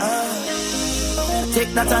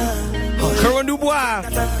 Take that Kerwin Dubois.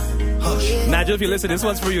 Nigel, if you listen, this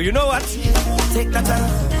one's for you. You know what? Take that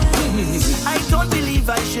I don't believe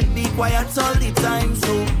I should be quiet all the time,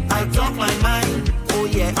 so I talk my mind. Oh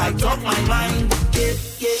yeah, I talk my mind. Yeah,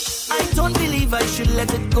 yeah. I don't believe I should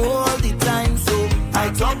let it go all the time, so I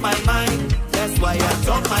talk my mind. That's why I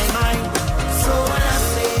talk my mind. So when I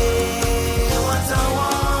say what I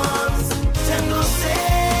want, them go say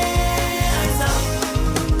I stop.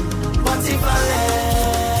 But if I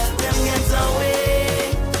let them get away,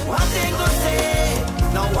 what they go say?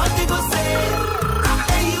 Now what they go say?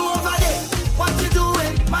 Hey, you over there, what you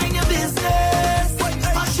doing? Mind your business.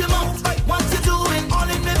 Hush your mouth, what you doing? All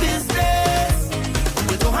in my business.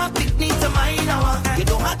 You don't have picnic to mine hour. You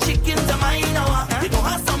don't have chicken to mine hour. You don't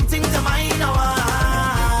have something to mine hour.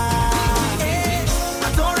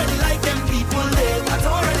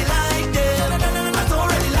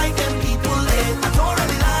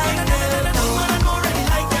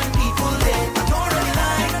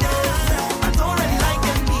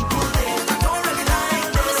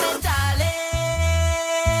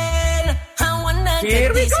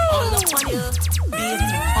 get this all up on you, baby,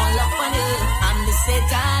 all up on you. I'm the say,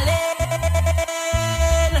 darling,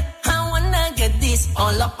 I wanna get this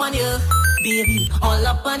all up on you, baby, all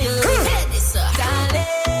up on you. Hey, this, darling,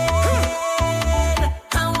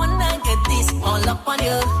 I wanna get this all up on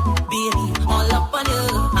you, baby, all up on you.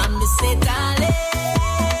 I'm the say, darling,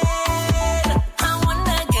 I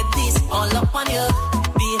wanna get this all up on you,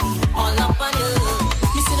 baby, all up on you.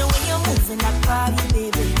 You see the way you're moving that body,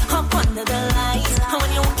 baby, up under the lights. And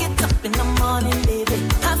when you get up in the morning, baby,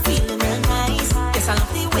 I'm feeling real nice. Yes, I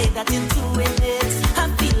love the way that you're doing it. I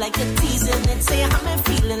feel like you're teasing it. Say I'm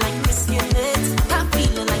feeling like risking it. I'm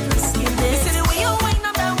feeling like risking it. You see the way you wind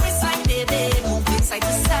up that waistline, baby, moving side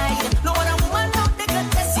to side. No other woman out there can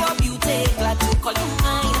test your beauty. Glad to call you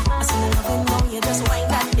mine. I see the loving now, you just wind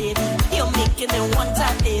that, baby. You're making it one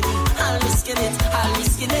time, baby. I'm risking it, I'm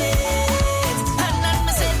risking it. And I'm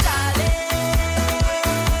say, darling,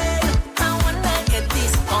 I wanna get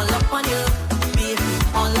this all up on you, baby,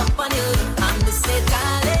 all up on you. I'm the say,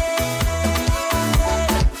 darling,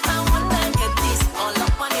 I wanna get this all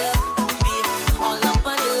up on you, baby, all up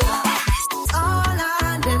on you. All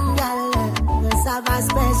of them gals have a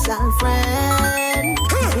special friend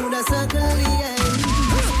who the circle the end.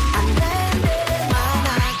 And when they man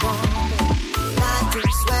are gone, that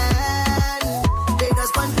is when they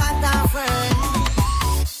just contact our friend.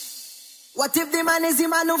 What if the man is the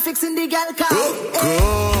man who fixing the girl car?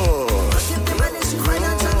 What if the man is she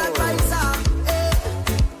financial advisor?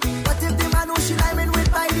 What if the man who she liming with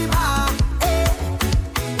by the bar?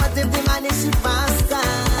 What if the man is she master?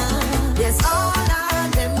 Yes, all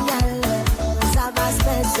of them girls have a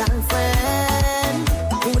special friend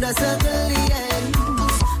who the circle the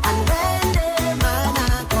ends. And when they man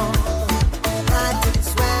are gone, that is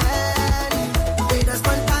when they just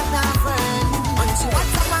contact our friend. And she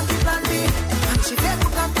WhatsApp and the plan B, and she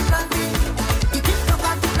Facebook and the plan B, you TikTok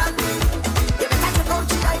and the plan B. You better check out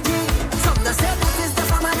the IG. Some just say that is the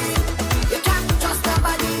family. You can't trust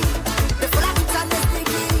nobody. They full of tips and they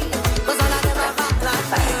sneaky, 'cause all of them have a plan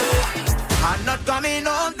B. I'm not coming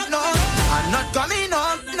home, no. I'm not coming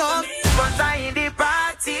home, no. Once I in the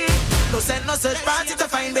party, no send no search party to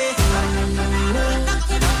find me.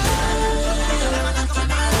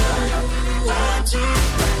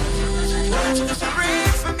 Pray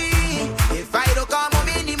for me. If I don't come home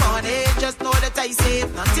in the morning, just know that I safe.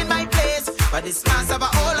 Not in my place, but this man's have a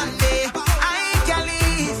hole on me. I can't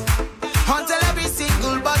leave until every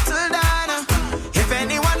single bottle done. If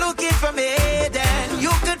anyone looking for me, then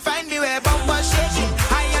you could find me where bumper shaking.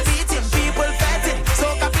 I am beating, people betting,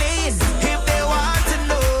 soca playing. If they want to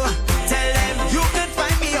know, tell them you could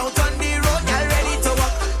find me out on the road, y'all ready to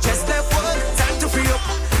walk. Just left work, time to free up.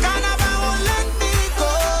 Carnival won't let me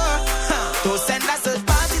go. Don't send us a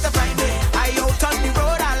party to find me. I out on the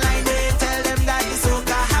road, I line it. Tell them that the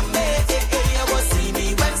soca have me. You will see me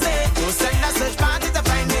Wednesday. Don't send us a party to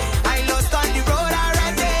find me. I lost on the road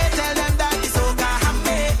already. Tell them that the soca have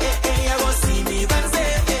me. You will see me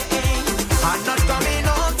Wednesday. I'm not coming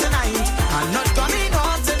home tonight. I'm not coming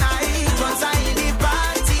home tonight. Once I in the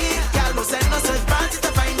party, y'all will send us a party to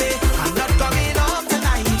find me. I'm not coming home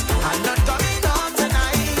tonight. I'm not coming home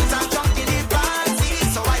tonight. I'm drunk in the party,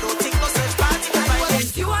 so I don't think no such party to find me.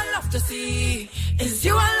 It's you I love to see. It's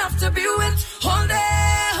you I love to be with. All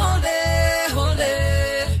day, all day, all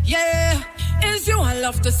day. Yeah. It's you I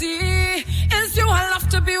love to see. It's you I love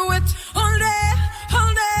to be with. All day,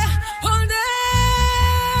 all day, all day.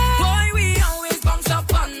 Boy, we always bounce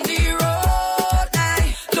up on the road.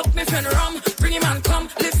 Hey, look me friend rum, bring him and come,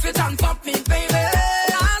 lift it and pump me, baby.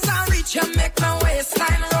 As I reach you, make my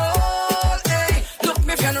waistline roll. Hey, look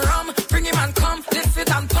me friend rum, bring him and come, lift it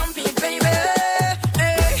and pump me, baby.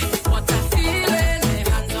 Hey, what a feeling, my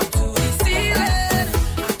hands up to the ceiling.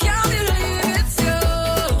 I can't believe it's you.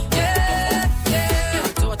 Yeah, yeah. I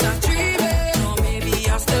thought I'm dreaming, or maybe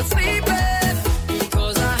I'm still sleeping.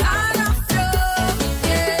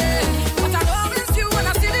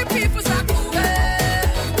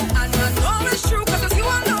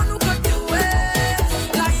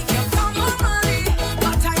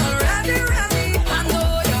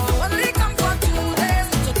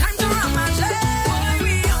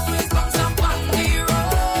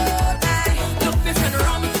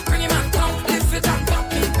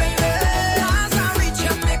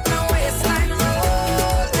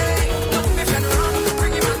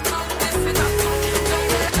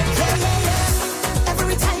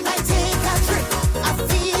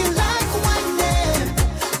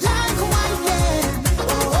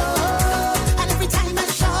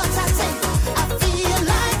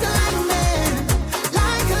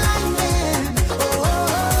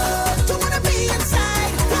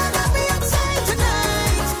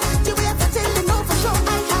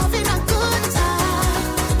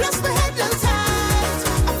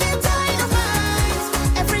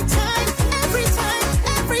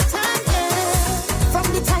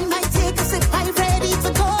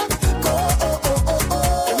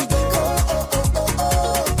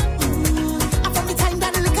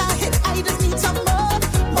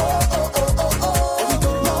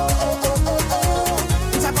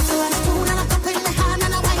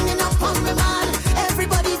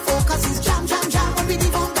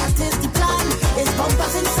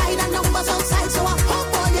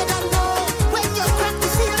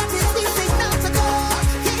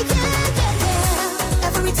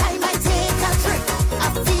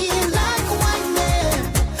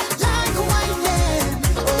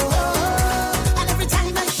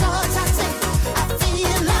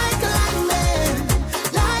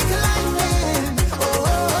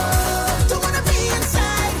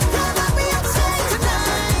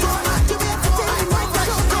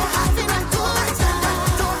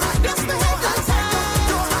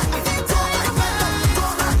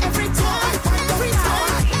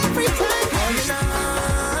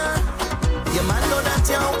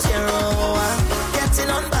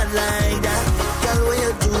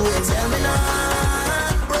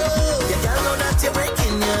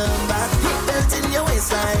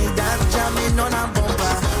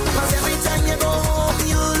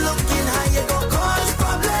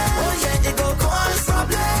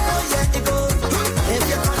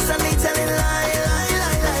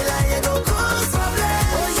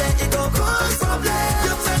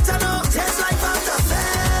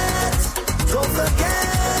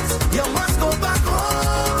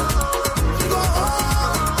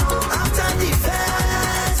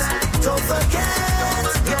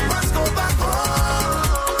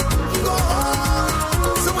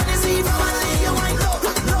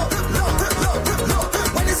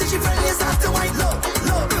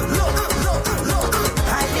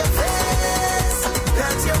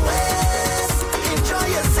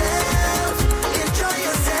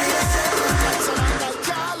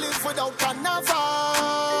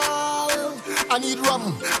 I need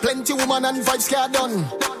rum, plenty woman and vibes get done.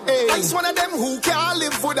 Hey. I's one of them who can't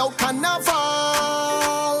live without carnival.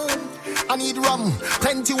 I need rum,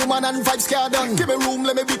 plenty woman and vibes get done. Give me room,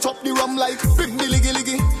 let me beat up the rum like bim liggy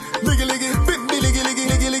liggy, liggy liggy, bim liggy liggy,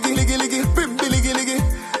 liggy liggy, liggy liggy, bim liggy liggy,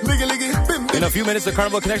 liggy liggy, bim. In a few minutes, the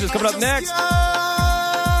Carnival Connection is coming up next.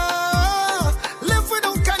 Live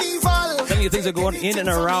without carnival. Telling you things are going in and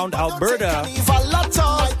around Alberta.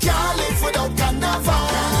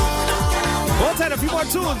 Hold tight, a few more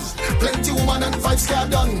tunes. Plenty woman and vibes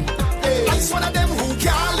get done. Hey. I's one of them who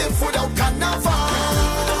can't live without carnival.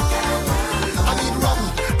 I need rum,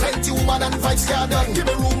 plenty woman and vibes get done. Give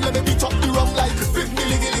me room, let me beat up the rum like bim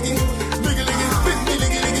liggy liggy, liggy liggy, bim liggy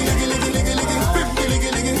liggy, liggy liggy, liggy liggy, bim liggy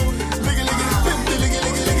liggy, liggy liggy, bim liggy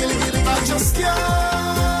liggy, liggy liggy. I just can't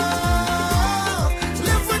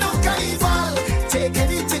live without carnival. Take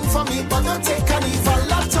anything from me, but don't take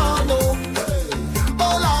carnival at all. No.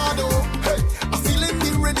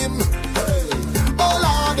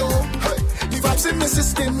 In the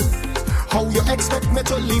system, how you expect me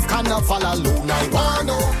to leave carnival alone? I wanna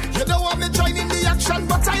know. You don't want me joining the action,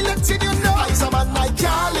 but I let you know. I's a man, I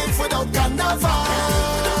can't live without carnival.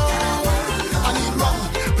 I need rum,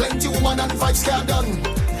 plenty woman and vibes get done.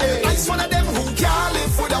 Hey. I's one of them who can't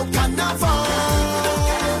live without carnival.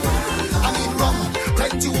 I need rum,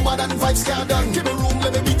 plenty woman and vibes get done. Give me room,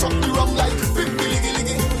 let me beat up the rum like bim liggy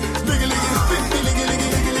liggy, liggy liggy, bim liggy liggy,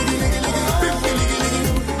 liggy liggy, liggy liggy, bim liggy liggy.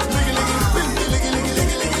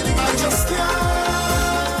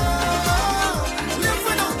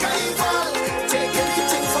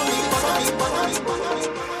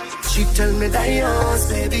 She tell me dance,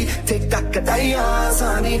 baby. Take back a dance,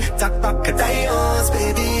 honey. Take back a dance,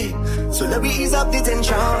 baby. So let me ease up the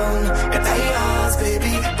tension. A dance,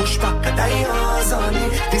 baby. Push back a dance, honey.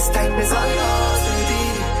 This time is all yours, baby.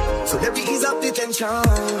 So let me ease up the tension.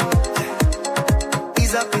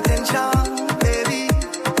 Ease up the tension, baby.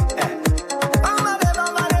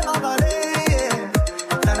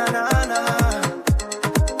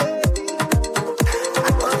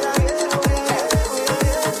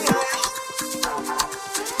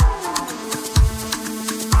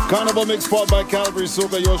 Carnival Mix part by Calvary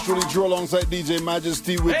Soca. Yours truly Drew alongside DJ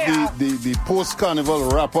Majesty with the post-carnival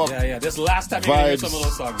wrap-up. Yeah. This last time you're going to hear some of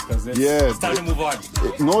those songs because it's time to move on.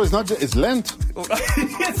 No, it's not just, it's Lent.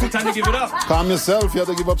 It's time to give it up. Calm yourself. You have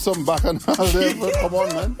to give up some back and all there. Come on,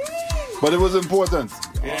 man. But it was important.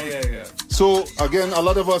 Yeah. So, again, a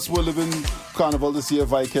lot of us were living Carnival this year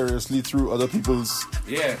vicariously through other people's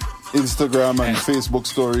Instagram and Facebook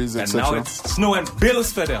stories, etc. And now it's snow and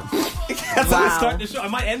bills for them. That's how I start the show. I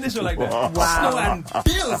might end the show like that. Wow. Snow and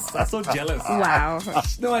bills. I'm so jealous. Wow.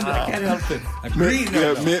 Snow and I can't help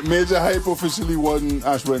it. Major Hype officially won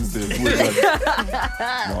Ash Wednesday.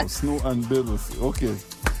 No, snow and bills. Okay.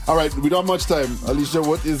 All right, we don't have much time. Alicia,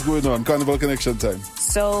 what is going on? Carnival Connection time.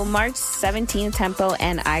 So March 17th, Tempo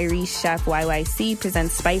and Irish Chef YYC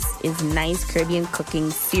presents Spice is Nice Caribbean Cooking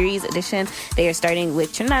Series Edition. They are starting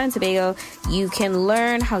with Trinidad and Tobago. You can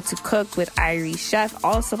learn how to cook with Irish Chef.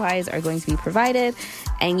 All supplies are going to be provided,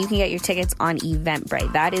 and you can get your tickets on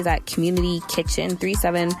Eventbrite. That is at Community Kitchen,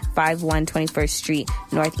 3751 21st Street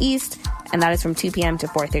Northeast, and that is from 2 p.m. to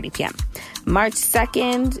 4:30 p.m. March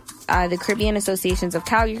 2nd, the Caribbean Associations of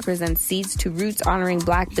Calgary presents Seeds to Roots, honoring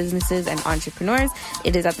Black businesses and entrepreneurs.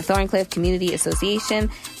 It is at the Thorncliffe Community Association,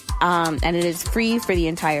 and it is free for the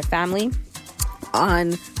entire family.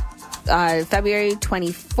 On February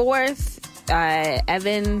 24th,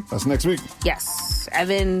 Evan... That's next week. Yes.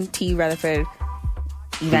 Evan T. Rutherford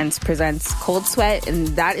Events presents Cold Sweat, and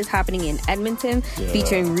that is happening in Edmonton,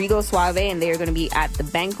 featuring Rigo Suave, and they are going to be at the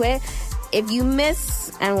banquet. If you miss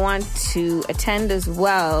and want to attend as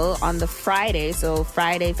well on the Friday, so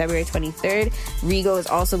Friday, February 23rd, Rigo is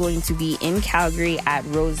also going to be in Calgary at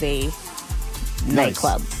Rose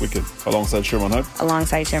Nightclub. Wicked. Alongside Sherman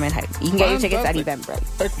Hype. You can get your tickets at Eventbrite.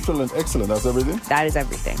 Excellent. That's everything? That is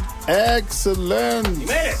everything. Excellent. You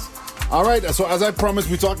made it. All right, so as I promised,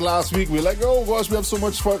 we talked last week. We're like, oh gosh, we have so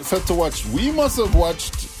much fed to watch. We must have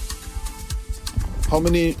watched how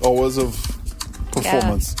many hours of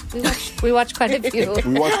performance? Yeah. We watched quite a few. 1,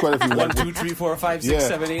 2, 3, 4, 5, 6,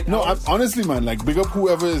 7, 8 No, hours. honestly, man, like, big up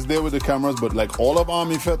whoever is there with the cameras, but like all of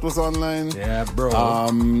Army Fett was online. Yeah, bro.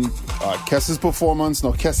 Kess's performance.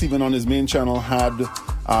 Now, Kess even on his main channel had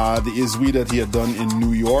the Izwi that he had done in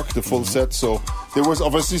New York, the full set. So there was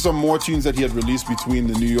obviously some more tunes that he had released between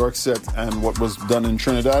the New York set and what was done in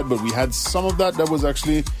Trinidad, but we had some of that was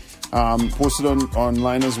actually posted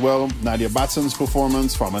online as well. Nadia Batson's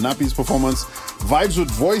performance, Farmer Nappy's performance, Vibes with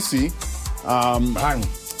Voicey. Bang.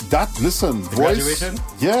 Listen, voice. Graduation?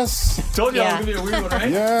 Yes. Told you I was going to be a weird one, right?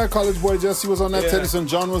 Yeah, College Boy Jesse was on that. Yeah. Teddy St.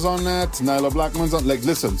 John was on that. Nyla Blackman's on. Like,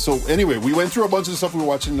 listen. So anyway, we went through a bunch of stuff we were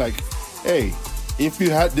watching. Like, hey, if you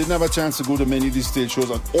didn't have a chance to go to many of these stage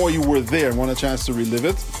shows, or you were there and want a chance to relive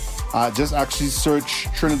it, just actually search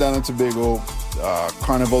Trinidad and Tobago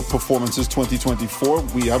Carnival Performances 2024.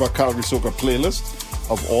 We have a Calgary Soca playlist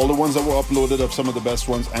of all the ones that were uploaded, of some of the best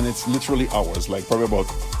ones, and it's literally hours, like probably about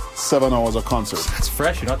 7 hours of concert. It's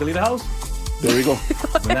fresh. You don't have to leave the house. There you go.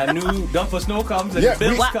 When that new dump for snow comes and Yeah, the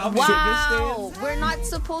bills come, you Wow, we're not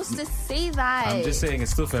supposed to say that. I'm just saying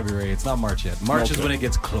it's still February. It's not March yet. March is when it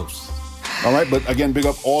gets close. All right, but again, big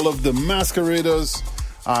up all of the masqueraders,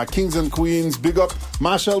 kings and queens. Big up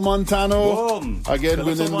Marshall Montano. Boom. Again,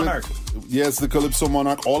 Calypso winning Monarch. Yes, the Calypso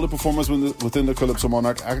Monarch. All the performers within the Calypso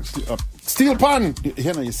Monarch. Actually, Steel Pan.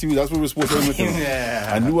 Here now, you see, that's what we're supposed to end with.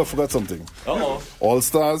 Yeah. I knew I forgot something. Uh-oh. All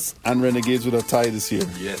Stars and Renegades with a tie this year.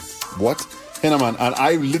 Yes. What? Henna man, and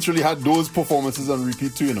I literally had those performances on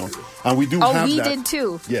repeat too, and we do have we that. did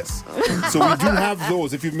too. Yes. So we do have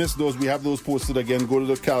those. If you missed those, we have those posted again. Go to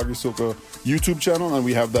the Calgary Soca YouTube channel, and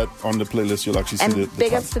we have that on the playlist. You'll actually see And the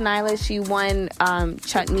big time. ups to Nyla. She won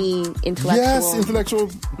Chutney Intellectual. Yes,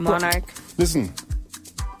 Intellectual Monarch. Listen,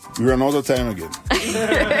 we ran out of time again.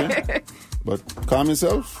 Okay? But calm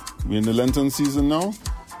yourself. We're in the Lenten season now.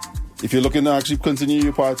 If you're looking to actually continue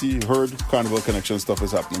your party, you heard Carnival Connection stuff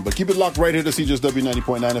is happening. But keep it locked right here to CJSW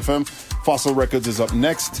 90.9 FM. Fossil Records is up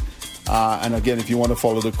next. And again, if you want to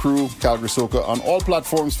follow the crew, Calgary Soca, on all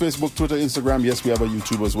platforms, Facebook, Twitter, Instagram. Yes, we have a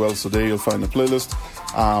YouTube as well. So there you'll find the playlist.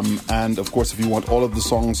 And of course, if you want all of the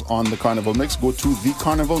songs on the Carnival Mix, go to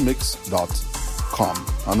thecarnivalmix.com.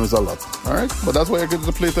 I know there's a lot. All right? But that's why I get to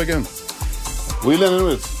the plate again. We'll end it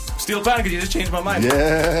with Steel Pan, because you just changed my mind.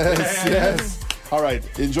 Yes, yes. All right.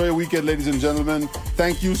 Enjoy your weekend, ladies and gentlemen.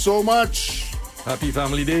 Thank you so much. Happy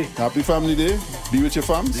Family Day. Happy Family Day. Be with your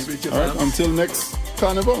fams. Be with your All right. fams. Until next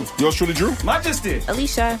Carnival. Yours truly, Drew. Majesty.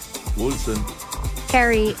 Alicia. Wilson.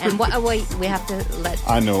 Carrie. And wait, we have to let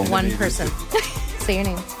I know. one person say your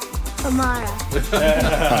name. Amara.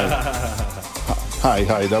 Hi.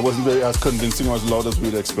 That wasn't very as convincing or as loud as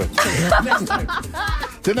we'd expect. Next time.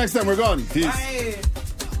 Till next time, we're gone. Peace. Bye.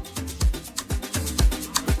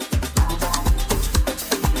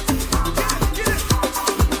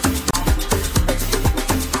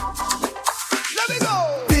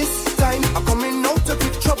 This time I'm coming out of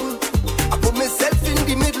big trouble. I put myself in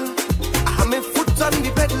the middle. I have my foot on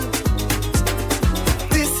the pedal.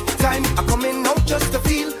 This time I'm coming out just to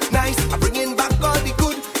feel nice. I'm bringing back all the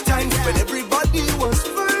good times when everybody was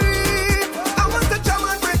free. I want to jam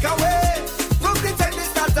and break away from the time they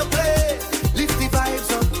start to play. Lift the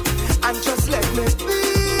vibes up and just let me be.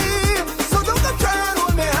 So don't go try and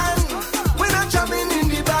hold my hand when I'm jamming in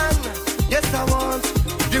the band. Yes, I want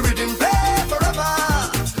the rhythm play forever.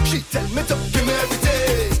 She tell me to give me every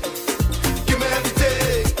day. Give me every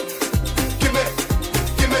day. Give me,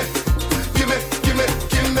 give me, give me, give me,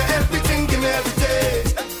 give me everything. Give me every day.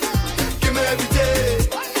 Give me every day.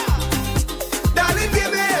 Darling,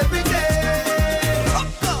 give me every day.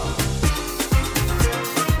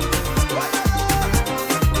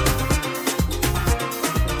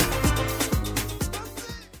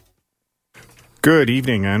 Good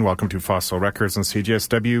evening and welcome to Fossil Records on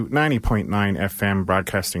CJSW 90.9 FM,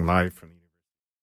 broadcasting live from the